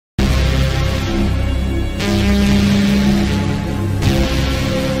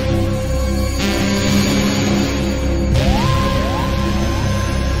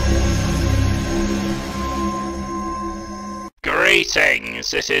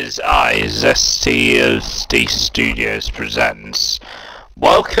Greetings, it is I, Zesty Studios presents.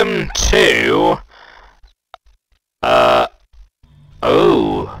 Welcome to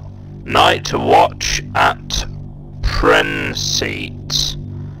Night Watch at Pecinct.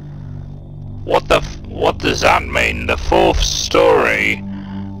 What does that mean? The fourth story.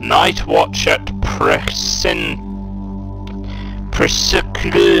 Night Watch at Pecinct.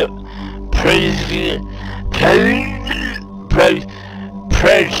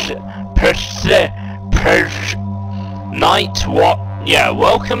 Night Watch. Yeah,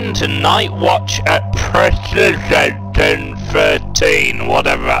 welcome to Night Watch at Pecinct 13,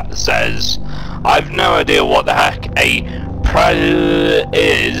 whatever that says. I've no idea what the heck a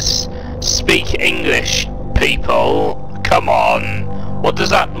is. Speak English, people. Come on. What does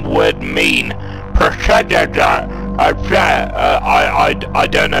that word mean? I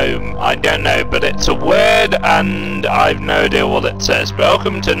don't know, but it's a word and I've no idea what it says.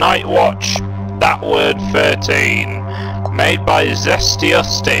 Welcome to Night Watch, that word 13, made by Zesty.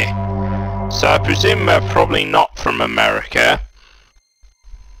 So I presume they're probably not from America,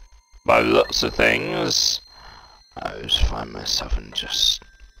 by lots of things. I just find myself in just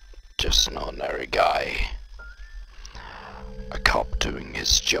an ordinary guy, a cop doing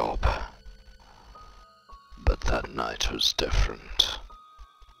his job. But that night was different.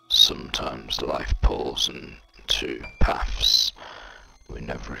 Sometimes life pulls into paths we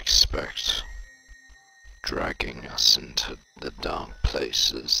never expect, dragging us into the dark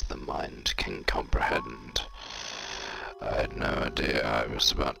places the mind can comprehend. I had no idea I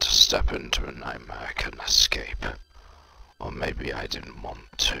was about to step into a nightmare I couldn't escape. Or maybe I didn't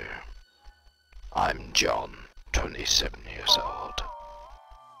want to. I'm John, 27 years old.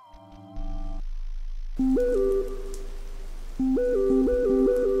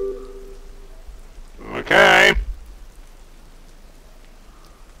 Okay.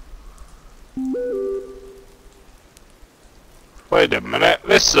 Wait a minute,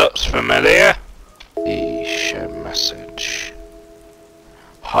 this looks familiar. Show message.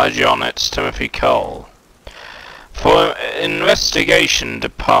 Hi John, it's Timothy Cole. For investigation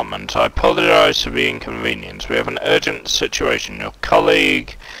department, I apologize for the inconvenience. We have an urgent situation. Your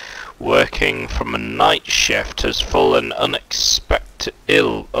colleague working from a night shift has fallen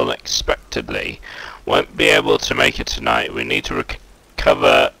unexpectedly. Won't be able to make it tonight. We need to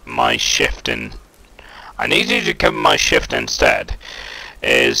recover my shift I need you to cover my shift instead.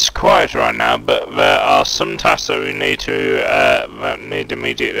 It's quiet right now, but there are some tasks that we need that need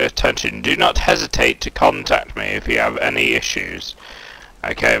immediate attention. Do not hesitate to contact me if you have any issues.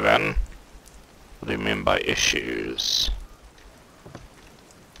 Okay then. What do you mean by issues?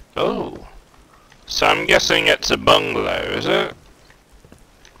 Oh, so I'm guessing it's a bungalow, is it?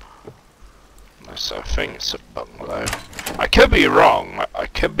 Yes, I think it's a bungalow. I could be wrong. I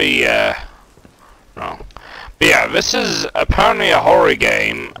could be wrong. But yeah, this is apparently a horror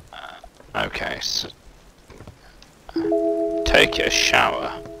game. Okay, so take a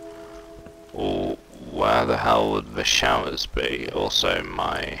shower. Well, where the hell would the showers be? Also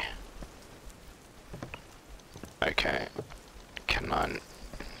my... Okay, can I...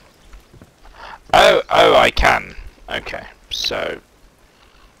 Oh, I can. Okay, so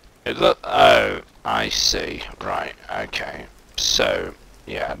oh, I see. Right. Okay. So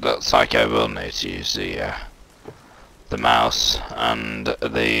yeah, it looks like I will need to use the mouse and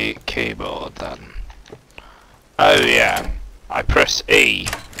the keyboard then. Oh yeah, I press E.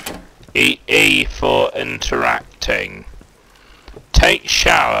 E for interacting. Take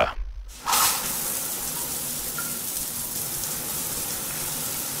shower.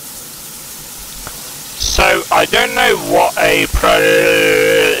 So, I don't know what a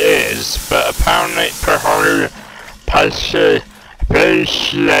is, but apparently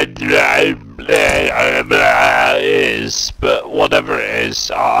is, but whatever it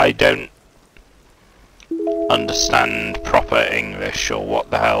is, I don't understand proper English or what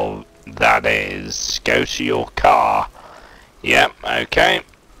the hell that is. Go to your car. Yep, okay.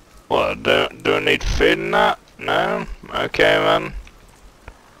 Well, do I need food in that? No? Okay then.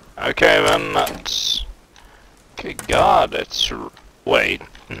 Okay then, that's... Good God, it's... Wait.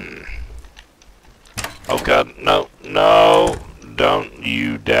 Oh God, no, don't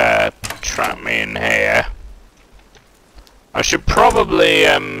you dare trap me in here. I should probably,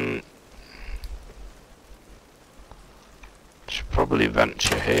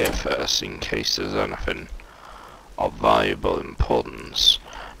 venture here first in case there's anything of valuable importance.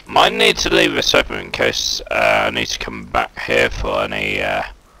 Might need to leave this open in case I need to come back here for any,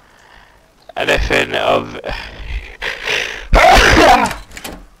 anything of...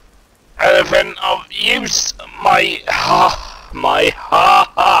 anything of use. My My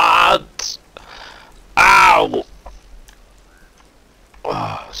heart! Ow!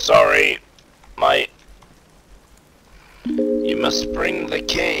 Oh, sorry. You must bring the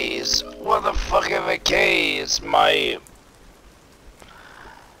keys. What the fuck are the keys?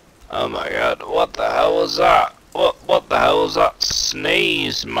 Oh my god, what the hell was that? What the hell was that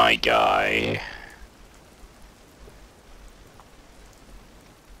sneeze, my guy?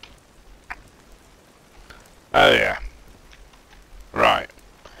 Oh yeah. Right.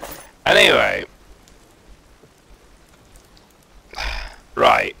 Anyway.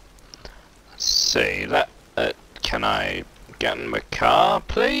 Right. Let's see. Can I get in my car,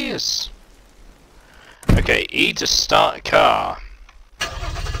 please? Okay, E to start car.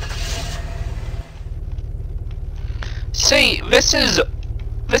 See, this is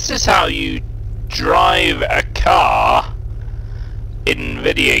how you drive a car in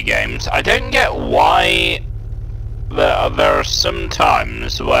video games. I don't get why there are some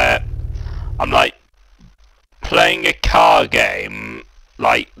times where I'm like playing a car game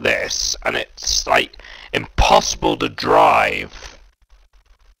like this and it's like impossible to drive.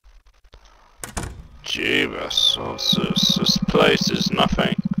 Jeebus, this place is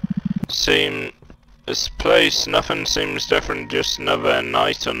nothing. This place, nothing seems different, just another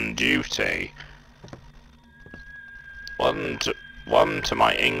night on duty. One to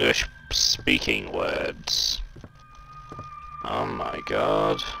my English speaking words. Oh my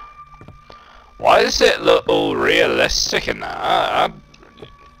god. Why does it look all realistic in that?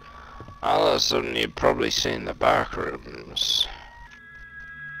 All of a sudden you've probably seen the back rooms.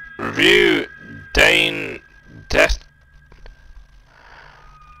 Review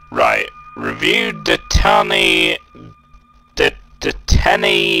Right. Review Detani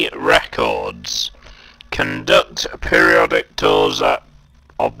records. Conduct periodic tours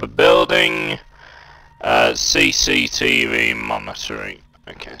of the building. CCTV monitoring.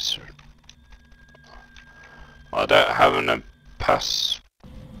 Okay, so I don't have an pass.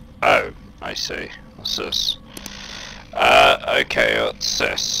 Oh, I see. What's this? Okay, what's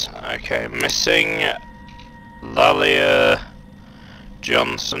this? Okay, missing Leila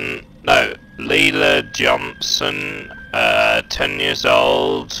Johnson. No, Leila Johnson, 10 years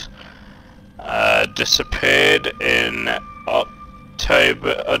old, disappeared in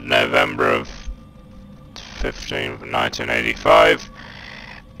November of 15th, 1985,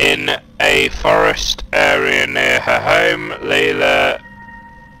 in a forest area near her home. Leila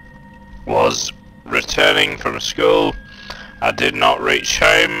was returning from school and did not reach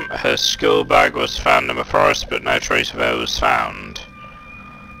home. Her school bag was found in the forest, but no trace of her was found.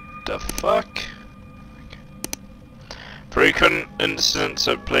 The fuck? Frequent incidents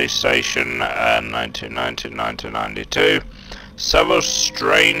at police station, 1990-1992. Several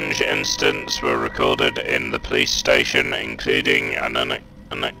strange incidents were recorded in the police station, including an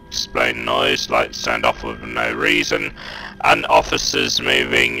unexplained noise, lights turned off with no reason, and officers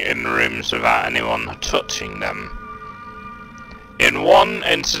moving in rooms without anyone touching them. In one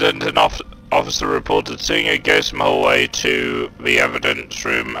incident, an officer reported seeing a ghost in the hallway to the evidence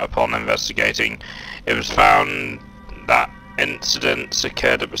room. Upon investigating, it was found that incidents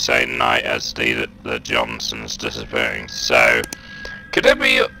occurred at the same night as the Johnsons disappearing. So, could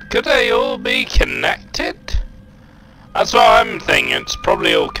they all be connected? That's what I'm thinking. It's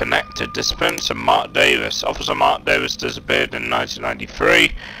probably all connected. Disappearance of Mark Davis. Officer Mark Davis disappeared in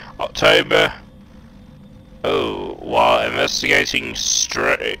 1993, October. Oh, while investigating a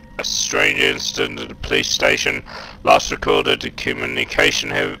strange incident at the police station. Last recorded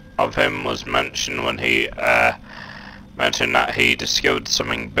communication of him was mentioned when he mentioned that he discovered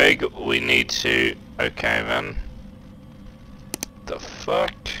something big. We need to... Okay then. The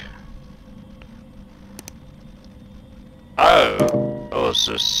fuck? Oh, was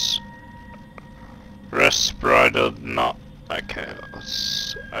this respirated? Not okay.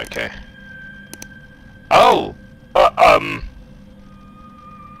 Okay. Oh,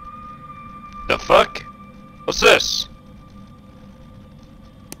 the fuck? What's this?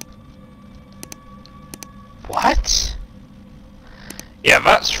 What? Yeah,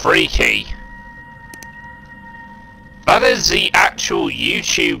 that's freaky. That is the actual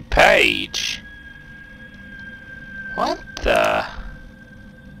YouTube page. What the?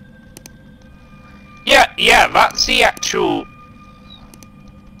 Yeah, that's the actual...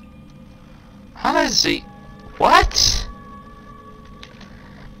 How is the... What?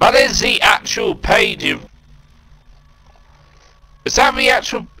 That is the actual page of... Is that the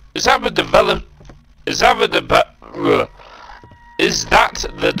actual... Is that the develop... Is that the... Is that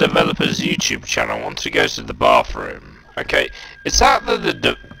the developer's YouTube channel? I want to go to the bathroom. Okay, is that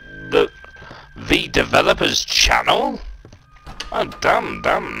the developer's channel? Oh, damn,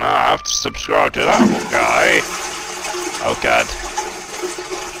 no, I have to subscribe to that one guy. Oh god.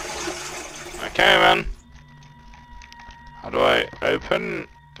 Okay then. How do I open?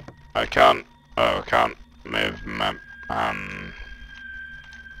 I can't, oh, I can't move my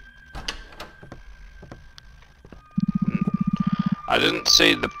I didn't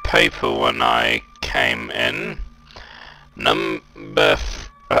see the paper when I came in. Number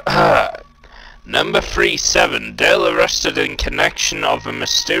 37, Dale arrested in connection of a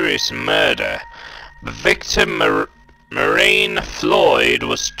mysterious murder. The victim, Maureen Floyd,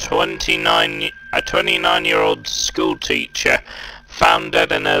 was a 29-year-old school teacher found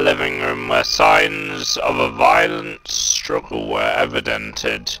dead in her living room where signs of a violent struggle were evident.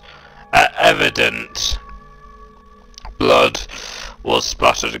 Blood was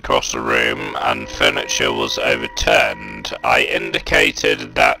splattered across the room and furniture was overturned. I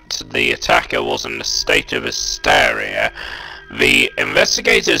indicated that the attacker was in a state of hysteria. The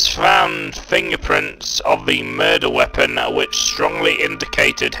investigators found fingerprints of the murder weapon which strongly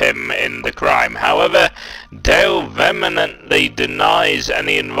indicated him in the crime. However, Dale vehemently denies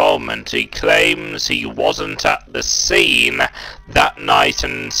any involvement. He claims he wasn't at the scene that night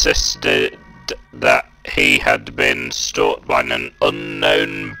and insisted that he had been stalked by an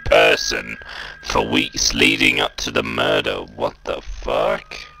unknown person for weeks leading up to the murder. What the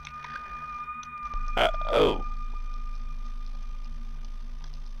fuck? Oh.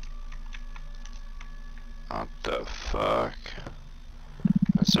 What the fuck?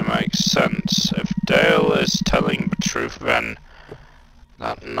 Doesn't make sense. If Dale is telling the truth, then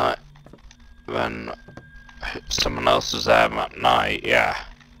that night, then someone else was there that night, yeah.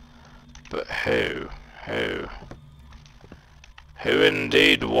 But who? Who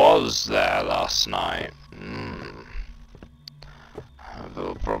indeed was there last night?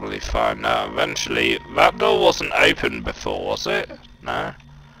 We'll probably find out eventually. That door wasn't open before, was it? No?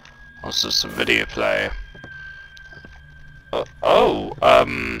 Was this a video player?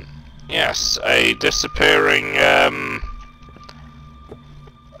 Yes, a disappearing,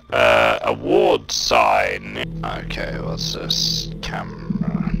 award sign. Okay, what's this?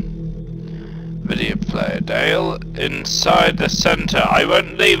 Camera. Video player. Dale, inside the center. I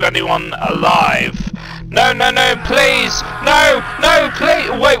won't leave anyone alive. No, please! No, please!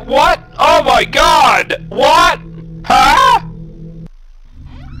 Wait, what? Oh my god! What? Huh?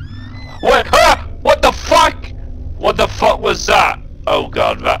 What? Huh? What the fuck? What the fuck was that? Oh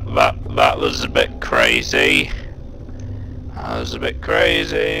god, that was a bit crazy. That was a bit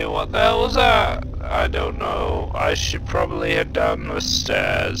crazy. What the hell was that? I don't know. I should probably head down the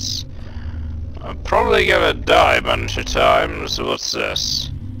stairs. I'm probably gonna die a bunch of times. What's this?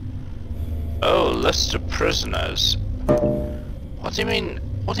 Oh, list of prisoners. What do you mean?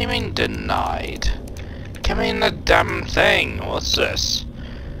 What do you mean denied? Give me the damn thing. What's this?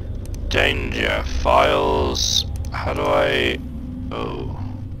 Danger. Files. How do I... Oh.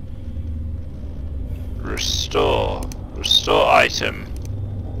 Restore. Restore item.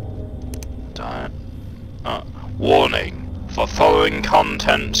 Warning. For following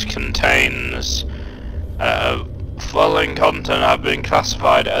content contains... following content have been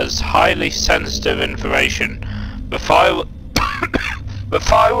classified as highly sensitive information. The file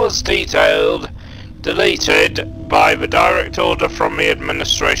was deleted by the direct order from the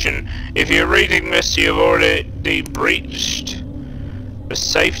administration. If you're reading this, you've already breached the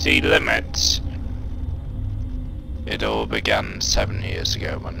safety limits. It all began 7 years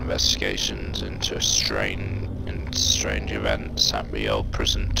ago when investigations into strange events at the old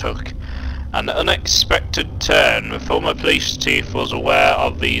prison took an unexpected turn. The former police chief was aware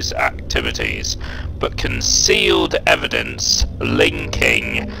of these activities, but concealed evidence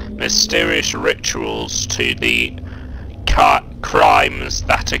linking mysterious rituals to the crimes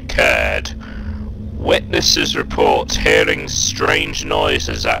that occurred. Witnesses report hearing strange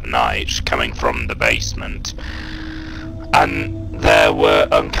noises at night coming from the basement, and there were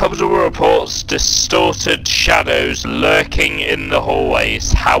uncomfortable reports, distorted shadows lurking in the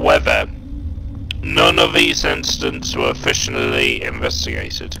hallways. However, none of these incidents were officially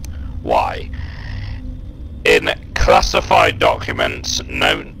investigated. Why? In classified documents,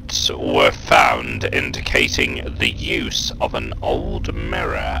 notes were found indicating the use of an old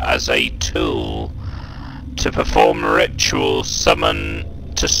mirror as a tool to perform rituals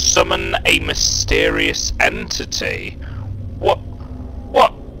to summon a mysterious entity. What?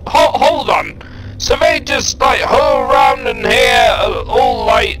 Hold on. So they just like hurl around in here, all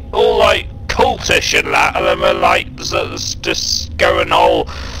like cultish and that, and they're like just going all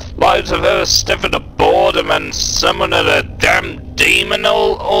like they're stiff at a boredom and summoning a damn demon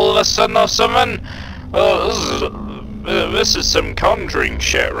all of a sudden or something. this is some conjuring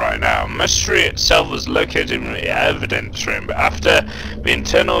shit right now. Mystery itself was located in the evidence room, but after the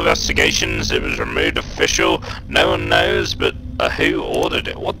internal investigations, it was removed official. No one knows, but who ordered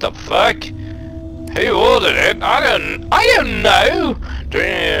it? What the fuck? Who ordered it? I don't know.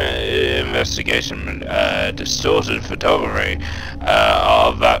 During an investigation, distorted photography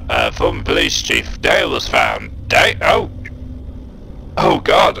of that former police chief Dale was found. Oh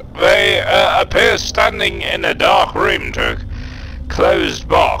God! They appear standing in a dark room to a closed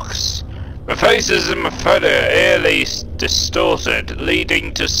box. The faces in the photo are eerily distorted,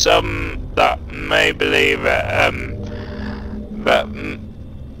 leading to some that may believe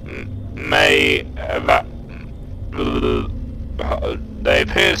they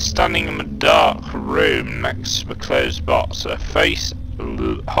appear standing in a dark room next to the closed box. Their face.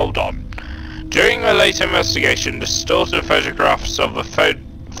 Hold on. During the late investigation, distorted photographs of the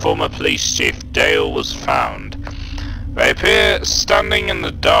former police chief Dale was found. They appear standing in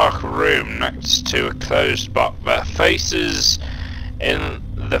the dark room next to a closed box. Their faces in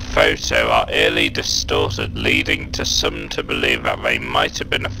the photo are eerily distorted, leading to some to believe that they might have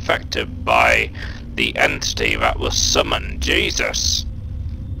been affected by the entity that was summoned. Jesus.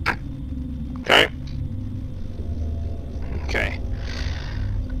 Okay. Okay.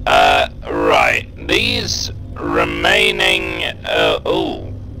 Right. These remaining,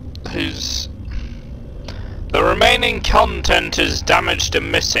 the remaining content is damaged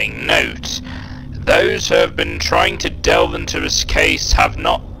and missing. Note, those who have been trying to delve into this case have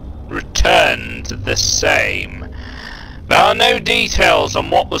not returned the same. There are no details on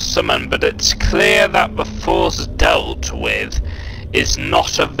what was summoned, but it's clear that the force dealt with is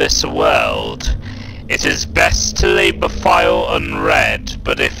not of this world. It is best to leave the file unread,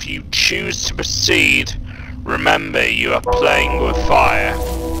 but if you choose to proceed, remember you are playing with fire.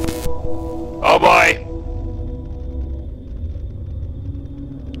 Oh boy!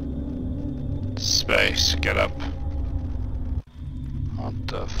 Space, get up. What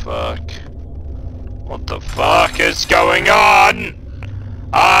the fuck? What the fuck is going on?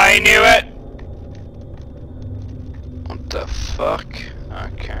 I knew it! What the fuck?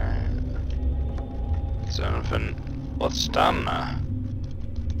 Okay. Is there anything? What's down there?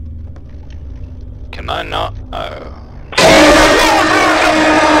 Can I not? Oh.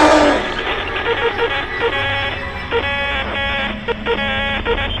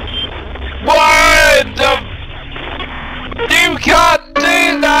 What the? You can't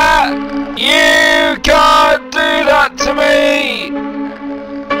do that! You can't do that to me!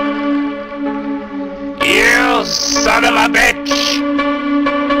 You son of a bitch!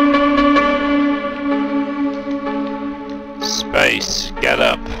 Space, get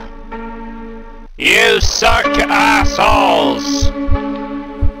up. You suck, assholes!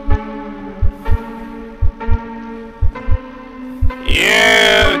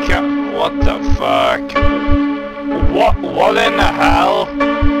 You can't... What the fuck? What in the hell?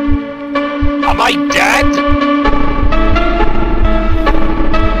 Am I dead?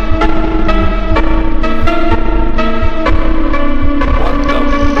 What the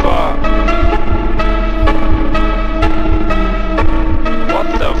fuck? What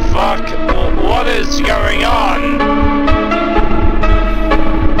the fuck? What is going on?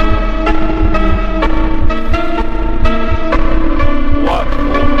 What?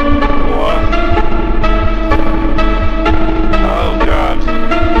 Oh God.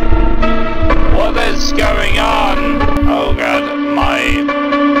 What is going on? Oh God,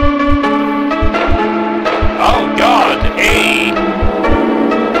 oh God,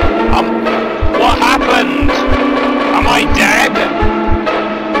 what happened? Am I dead?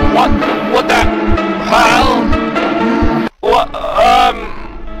 What the hell? What,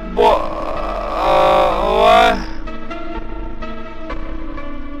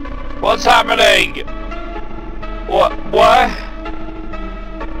 what's happening? What?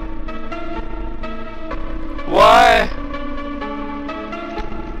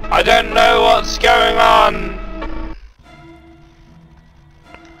 I don't know what's going on.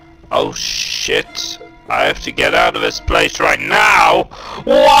 Oh shit. I have to get out of this place right now.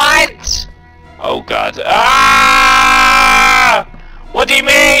 What? Oh God. Ah! What do you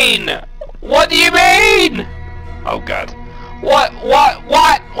mean? What do you mean? Oh God. What?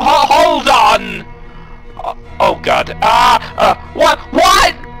 Hold on. Oh God.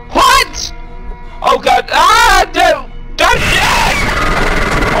 What? Oh God. Don't.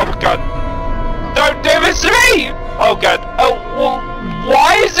 Oh God. Don't do this to me. Oh God. Oh,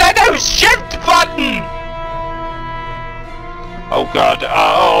 why is there no shift button? Oh God.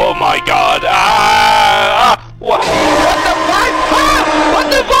 Oh my God. What the fuck? What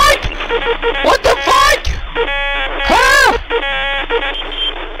the fuck? What the fuck?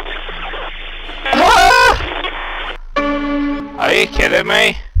 kidding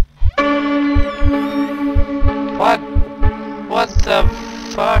me? What? What the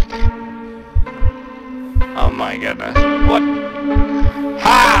fuck? Oh my goodness. What?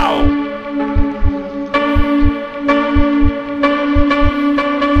 How?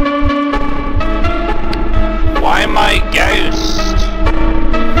 Why am I a ghost?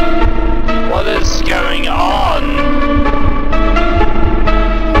 What is going on?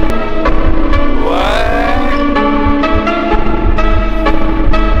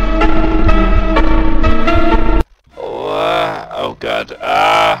 Oh god.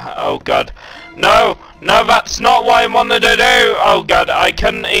 Oh god. No! No, that's not what I wanted to do! Oh god, I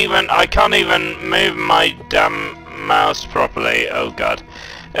can't even move my damn mouse properly. Oh god.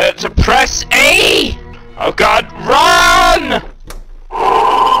 To press E! Oh god, run!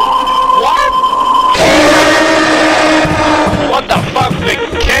 What? What the fuck? The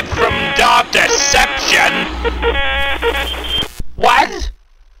kid from Dark Deception? What?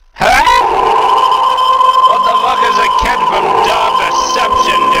 Huh? What the fuck is a kid from Dark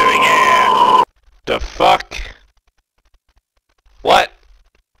Deception doing here? The fuck? What?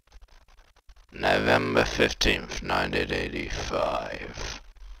 November 15th, 1985.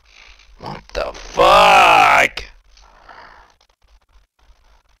 What the fuck?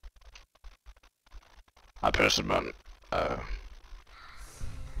 I press the button. Oh.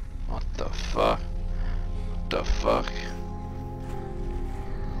 What the fuck? What the fuck?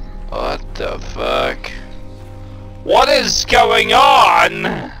 What the fuck? What is going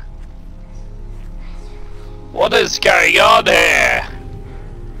on? What is going on here?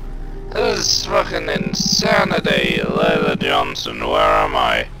 This is fucking insanity. Layla Johnson, where am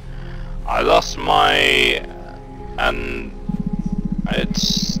I? I lost my... and...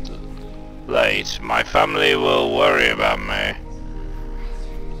 it's... late. My family will worry about me.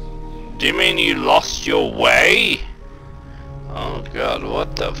 Do you mean you lost your way? Oh god,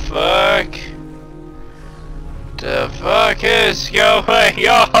 what the fuck? The fuck is going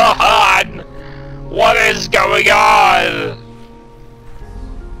on? What is going on?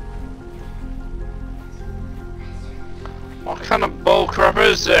 What kind of bullcrap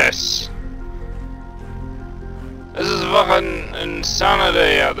is this? This is fucking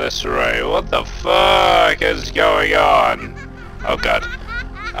insanity at this rate. What the fuck is going on? Oh god.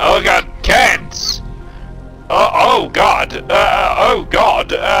 Oh god, kids! Oh god. Oh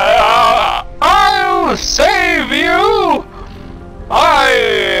god. I'll save you!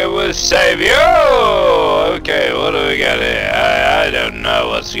 I will save you! Okay, what do we got here? I don't know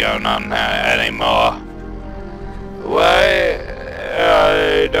what's going on anymore. Why?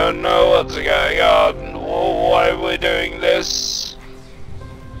 I don't know what's going on. Why are we doing this?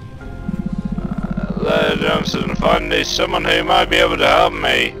 Layla Johnson, find me someone who might be able to help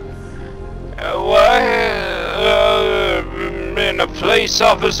me. Being a police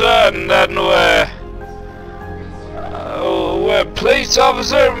officer, and then we're police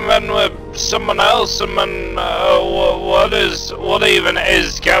officer, and then we're someone else, and then what even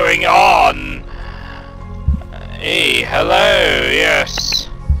is going on? Hey, hello, yes.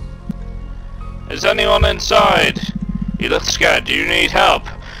 Is anyone inside? You look scared. Do you need help?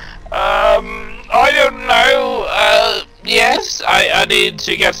 I don't know. Yes, I need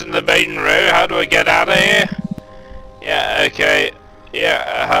to get in the main room. How do I get out of here? Yeah, okay.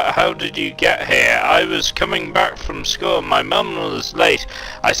 Yeah, how did you get here? I was coming back from school. My mum was late.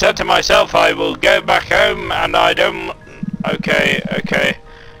 I said to myself I will go back home, and I don't... Okay, okay.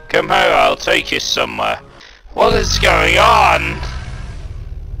 Come home, I'll take you somewhere. What is going on?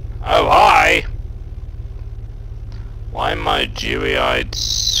 Oh, hi. Why am I a dewy-eyed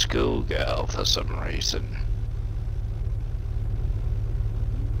schoolgirl for some reason?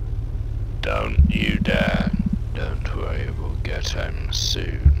 Don't you dare. Don't worry, we'll get home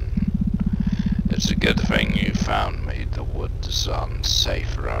soon. It's a good thing you found me. The woods aren't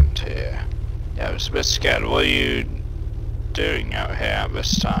safe around here. Yeah, I was a bit scared. What are you doing out here at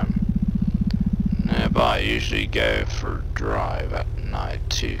this time? Nearby, I usually go for a drive at night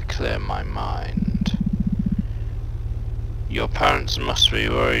to clear my mind. Your parents must be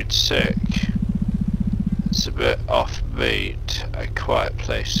worried sick. It's a bit offbeat, a quiet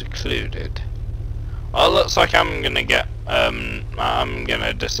place secluded. Well, looks like I'm gonna get, I'm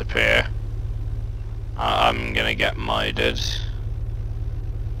gonna disappear. I'm gonna get murdered.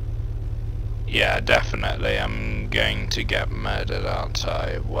 Yeah, definitely, I'm going to get murdered, aren't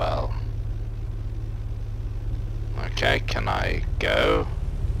I? Well. Okay, can I go?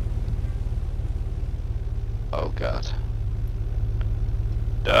 Oh god.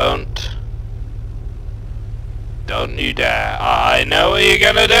 Don't you dare. I know what you're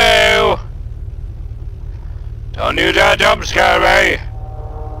gonna do! Don't you dare jump scare me!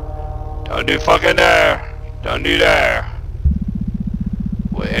 Don't you fucking dare! Don't you dare!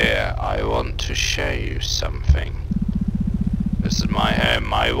 We're here. I want to show you something. This is my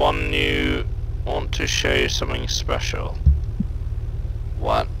home. I want to show you something special.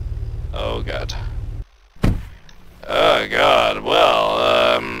 What? Oh god. Oh god, well,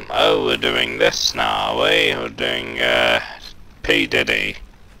 oh, we're doing this now, are we? We're doing, P. Diddy.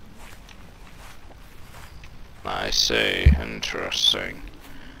 I see, interesting.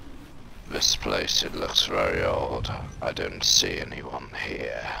 This place, it looks very old. I don't see anyone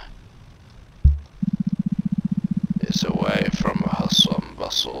here. It's away from hustle and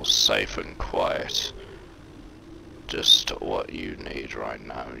bustle, safe and quiet. Just what you need right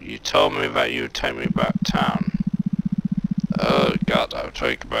now. You told me that you would take me back town. Oh god, I'll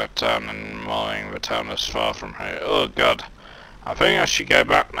take you back town in the morning. The town is far from here. Oh god. I think I should go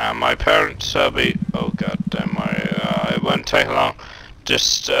back now. My parents will be... Oh god, don't worry. It won't take long.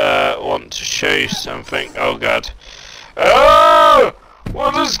 Just want to show you something. Oh god. Oh!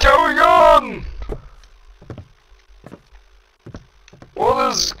 What is going on?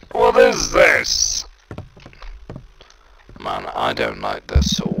 What is this? Man, I don't like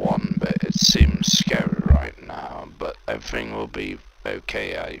this one bit. It seems scary right now, but everything will be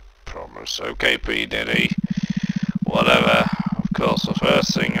okay, I promise. Okay, P. Diddy. Whatever. Of course, the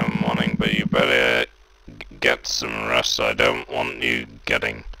first thing in the morning, but you better get some rest. I don't want you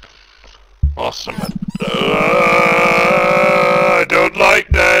getting lost in it. I don't like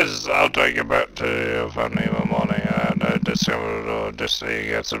this. I'll take you back to your family in the morning. No discovered or just need to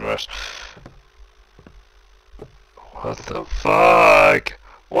get some rest. What the fuck?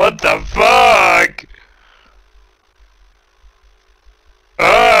 What the fuck?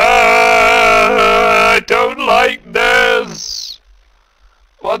 I don't like this.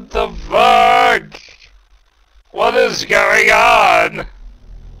 What the fuck? What is going on?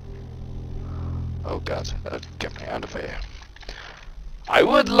 Oh god, get me out of here. I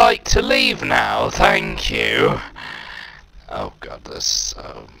would like to leave now, thank you. Oh god,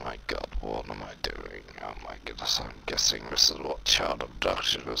 oh my god, what am I doing? Oh my goodness, I'm guessing this is what child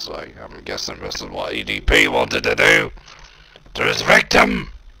abduction is like. I'm guessing this is what EDP wanted to do to his victim.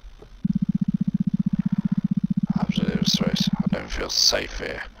 I have to do this race. I don't feel safe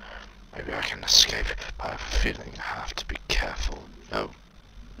here. Maybe I can escape, but I have a feeling I have to be careful. Oh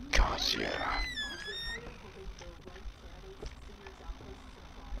god, yeah.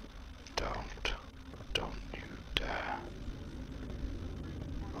 Don't you dare.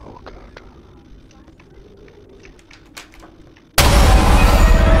 Oh god.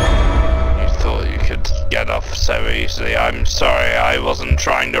 You thought you could get off so easily. I'm sorry, I wasn't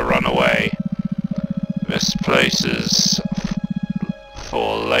trying to run away. This place is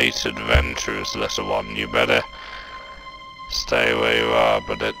for late adventurers, little one. You better stay where you are,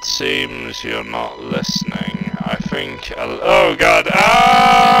 but it seems you're not listening. I think oh god,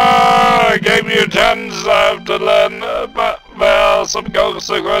 I gave you a chance. I have to learn, but there are some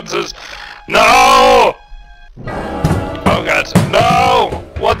consequences. No! Oh god, no!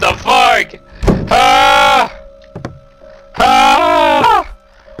 What the fuck? Ah! Ah!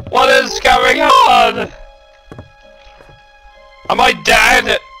 What is going on? Am I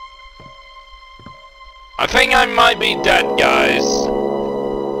dead? I think I might be dead, guys.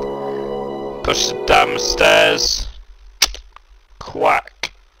 Push the damn stairs.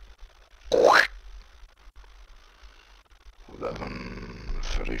 Quack. Quack.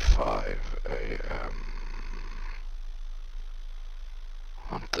 11:35 AM.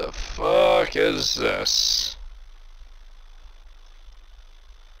 What the fuck is this?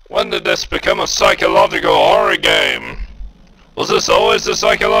 When did this become a psychological horror game? Was this always a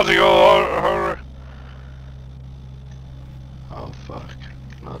psychological horror? Oh fuck,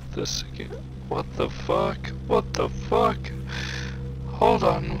 not this again. What the fuck? What the fuck? Hold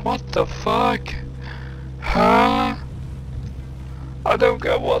on, what the fuck? Huh? I don't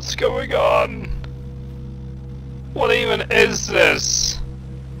get what's going on. What even is this?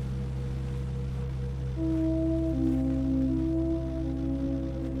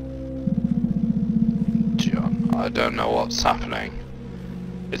 John, I don't know what's happening.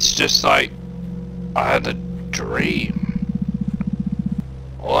 It's just like I had a dream.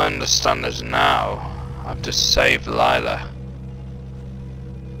 All I understand is now I've just saved Lila.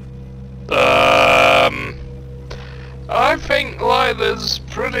 I think Lila's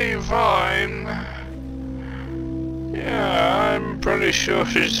pretty fine. Yeah, I'm pretty sure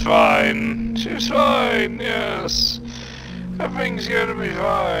she's fine. She's fine, yes. Everything's gonna be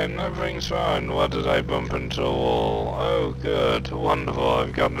fine. Everything's fine. What did I bump into a wall? Oh good, wonderful.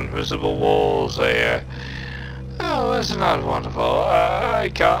 I've got invisible walls here. Oh, isn't that wonderful? I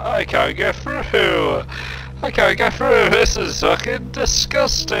can't get through. I can't get through. This is fucking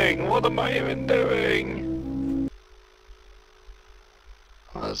disgusting. What am I even doing?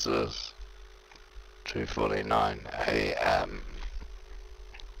 What is this? 2:49 AM.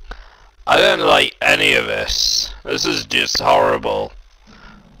 I don't like any of this. This is just horrible.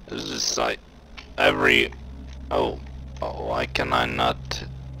 This is like every... Oh, why can I not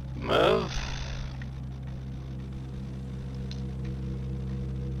move?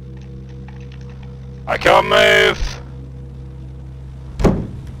 I can't move!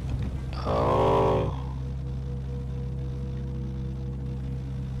 Oh.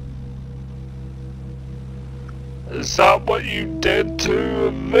 Is that what you did to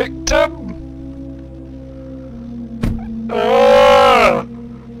a victim? Ah!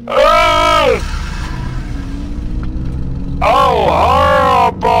 Ah! Oh,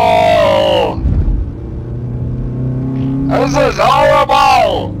 horrible! This is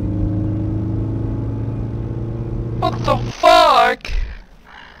horrible! What the fuck?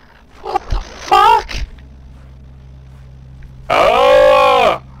 What the fuck?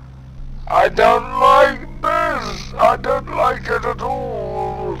 Oh! I don't like this! I don't like it at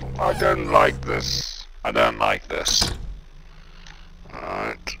all! I don't like this. I don't like this.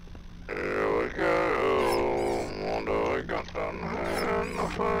 Alright. Here we go. What do I got down here?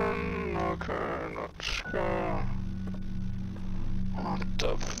 Nothing. Okay, let's go. What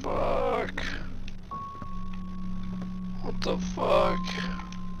the fuck? What the fuck?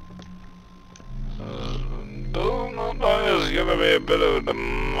 There's gonna be a bit of a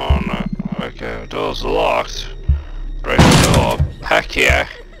demonic. Okay, door's locked. Break the door. Heck yeah.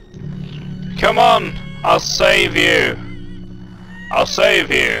 Come on! I'll save you! I'll save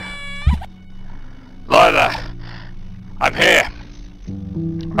you! Lila! I'm here!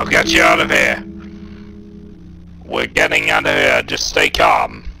 I'll get you out of here! We're getting out of here, just stay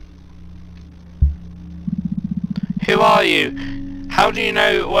calm. Who are you? How do you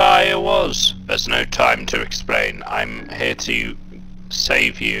know where I was? There's no time to explain. I'm here to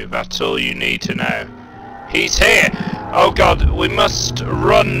save you. That's all you need to know. He's here! Oh god, we must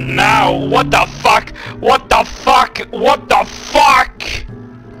run now! What the fuck? What the fuck? What the fuck?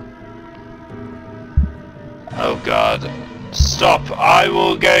 Oh god. Stop. I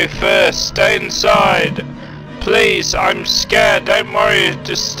will go first. Stay inside. Please, I'm scared. Don't worry.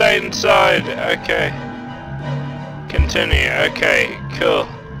 Just stay inside. Okay. Continue. Okay, cool.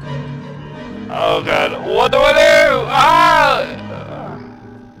 Oh god. What do I do? Ah!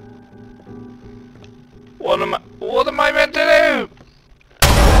 What am I meant to do?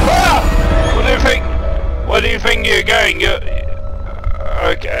 Ah! What do you think? Where do you think you're going?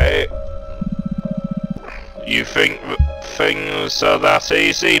 Okay. You think things are that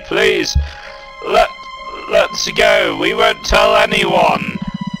easy? Please, let's go. We won't tell anyone.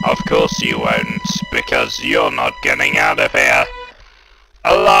 Of course you won't, because you're not getting out of here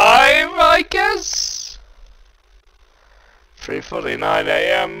alive, I guess. 3:49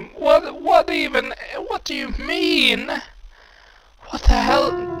 AM. What do you mean? What the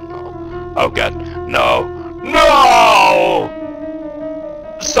hell? Oh god, no. No!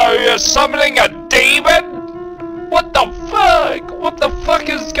 So you're summoning a demon? What the fuck? What the fuck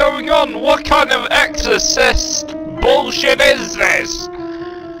is going on? What kind of exorcist bullshit is this?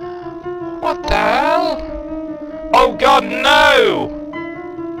 What the hell? Oh god, no!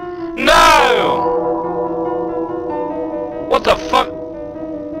 No! What the fuck?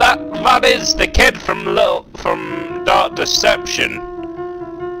 That is the kid from Dark Deception.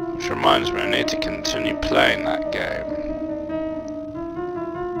 Which reminds me, I need to continue playing that game.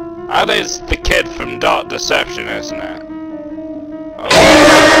 That is the kid from Dark Deception, isn't it? Oh,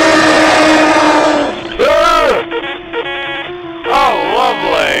 oh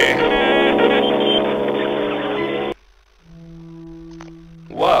lovely!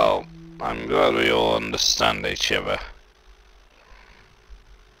 Well, I'm glad we all understand each other.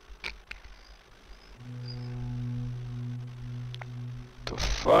 The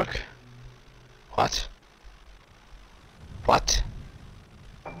fuck? What? What?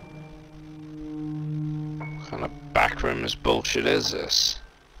 What kind of backrooms bullshit is this?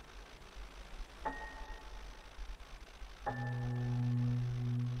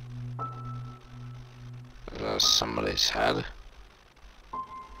 There's somebody's head.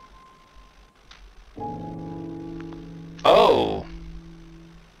 Oh!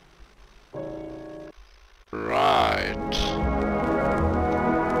 Right.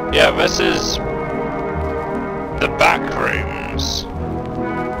 Yeah, this is the back rooms.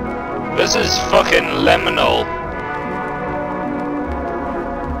 This is fucking liminal.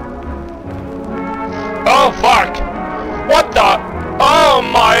 Oh fuck!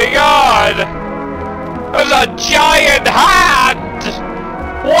 a giant hand!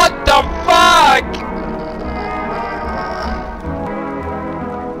 What the fuck?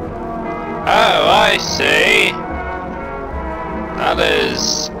 Oh, I see. That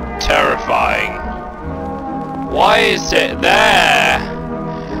is terrifying. Why is it there?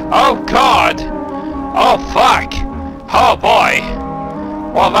 Oh god! Oh fuck! Oh boy!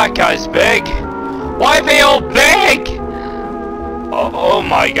 Well, that guy's big. Why are they all big? Oh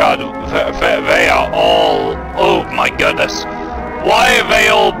my god, they are all... Oh my goodness. Why are they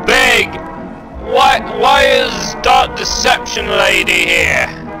all big? Why is Dark Deception Lady here?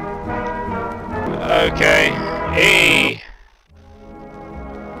 Okay, E.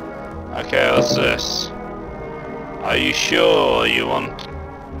 Okay, what's this? Are you sure you want...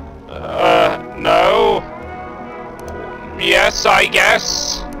 no? Yes, I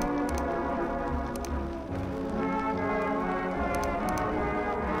guess.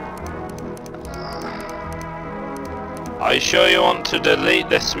 Are you sure you want to delete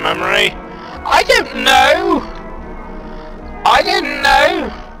this memory? I don't know! I didn't know!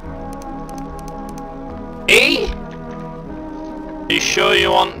 E? Are you sure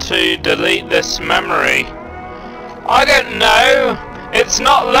you want to delete this memory? I don't know! It's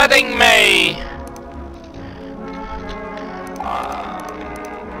not letting me!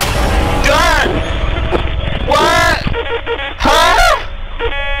 What? Huh?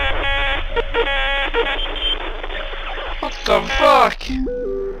 What the fuck?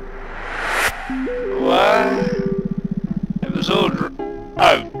 What? It was all...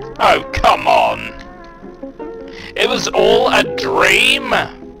 Oh, come on! It was all a dream?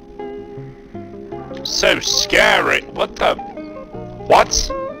 So scary. What the... What?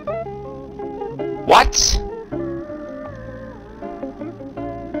 What?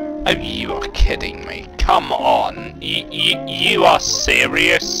 Oh, you are kidding me. Come on. You are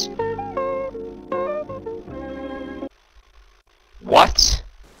serious? What?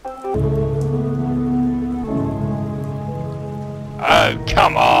 Oh,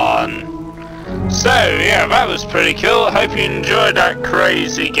 come on. So, yeah, that was pretty cool. Hope you enjoyed that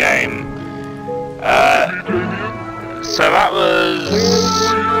crazy game. So that was...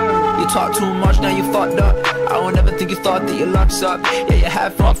 You talk too much, now you fucked up. I don't ever think you thought that your luck's up. Yeah, you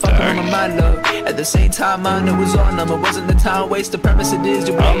had fun fucking on my mind, love. At the same time, mine it was on them. It wasn't the time waste. The premise it is,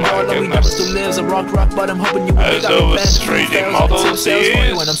 you bring all that we never still lives. A rock, but I'm hoping you will. Those 3D models to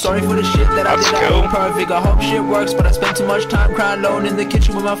use. And I'm sorry for the shit that I did. Cool. Perfect. I hope shit works, but I spent too much time crying alone in the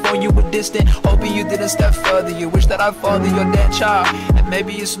kitchen with my phone. You were distant, hoping you didn't step further. You wish that I fathered your dead child, and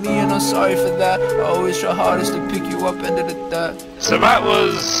maybe it's me, and I'm sorry for that. I always try hardest to pick you up into the dirt. So that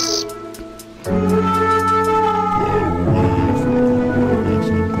was...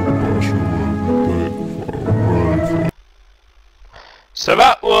 So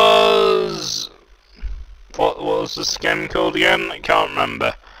that was... What was this game called again? I can't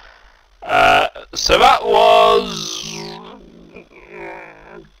remember. So that was...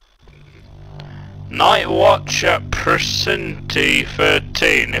 Night Watch at Pecinct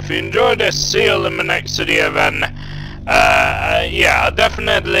 13. If you enjoyed this, see you in the next video then. Yeah, I'll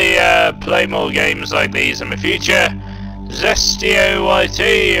definitely play more games like these in the future. ZestioYT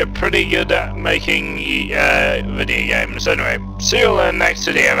are pretty good at making video games. Anyway, see you in the next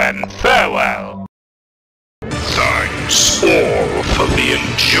video then. Farewell! Thanks all for the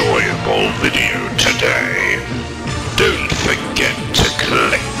enjoyable video today. Don't forget to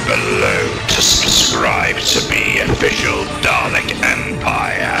click below to subscribe to the official Dalek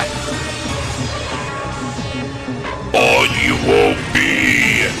Empire, or you will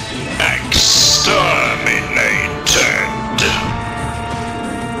be exterminated.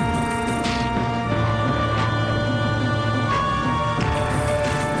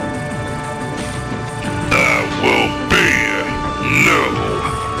 There will be no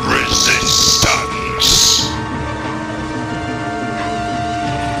resistance.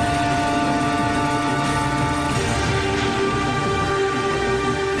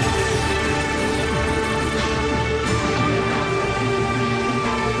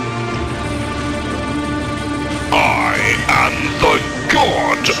 I am the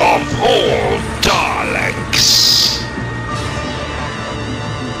God of all